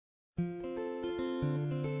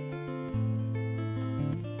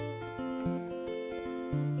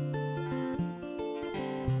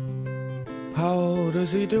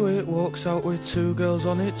does he do it? Walks out with two girls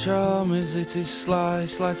on it, charm. Is it his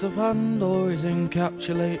sleight of hand or his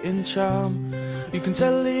encapsulating charm? You can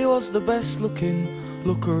tell he was the best looking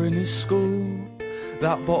looker in his school.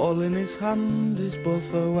 That bottle in his hand is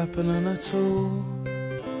both a weapon and a tool.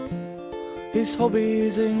 His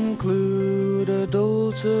hobbies include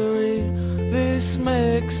adultery. This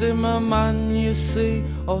makes him a man, you see.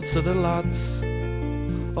 Or to the lads,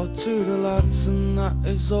 and that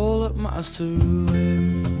is all that matters to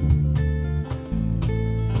him.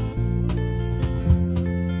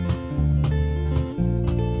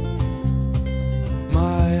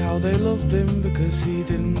 My, how they loved him because he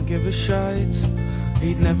didn't give a shite.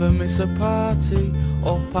 He'd never miss a party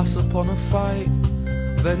or pass upon a fight.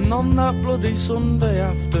 Then on that bloody Sunday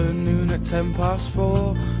afternoon at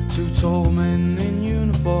 4:10, two tall men in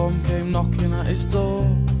uniform came knocking at his door.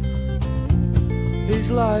 His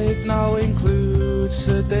life now includes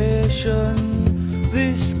sedation.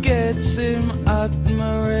 This gets him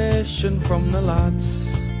admiration from the lads,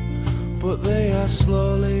 but they are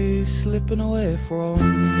slowly slipping away from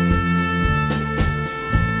him.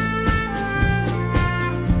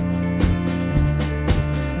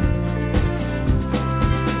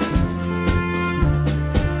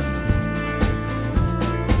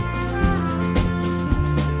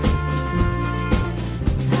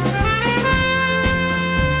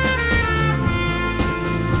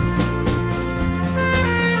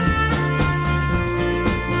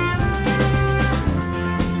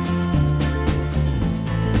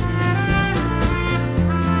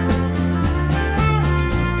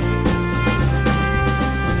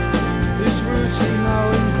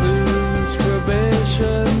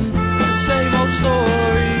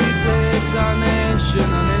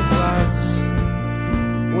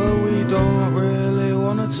 Don't really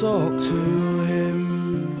want to talk to him.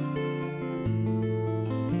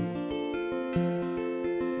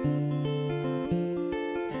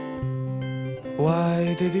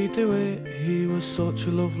 Why did he do it? He was such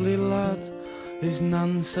a lovely lad. His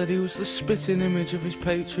nan said he was the spitting image of his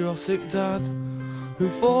patriotic dad, who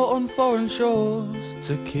fought on foreign shores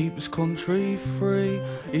to keep his country free.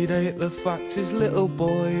 He'd hate the fact his little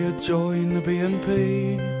boy had joined the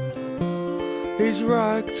BNP. His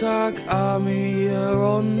ragtag army are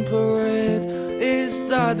on parade. His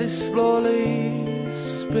dad is slowly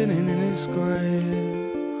spinning in his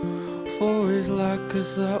grave for his lad,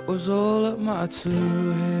 'cause that was all that mattered to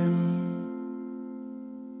him.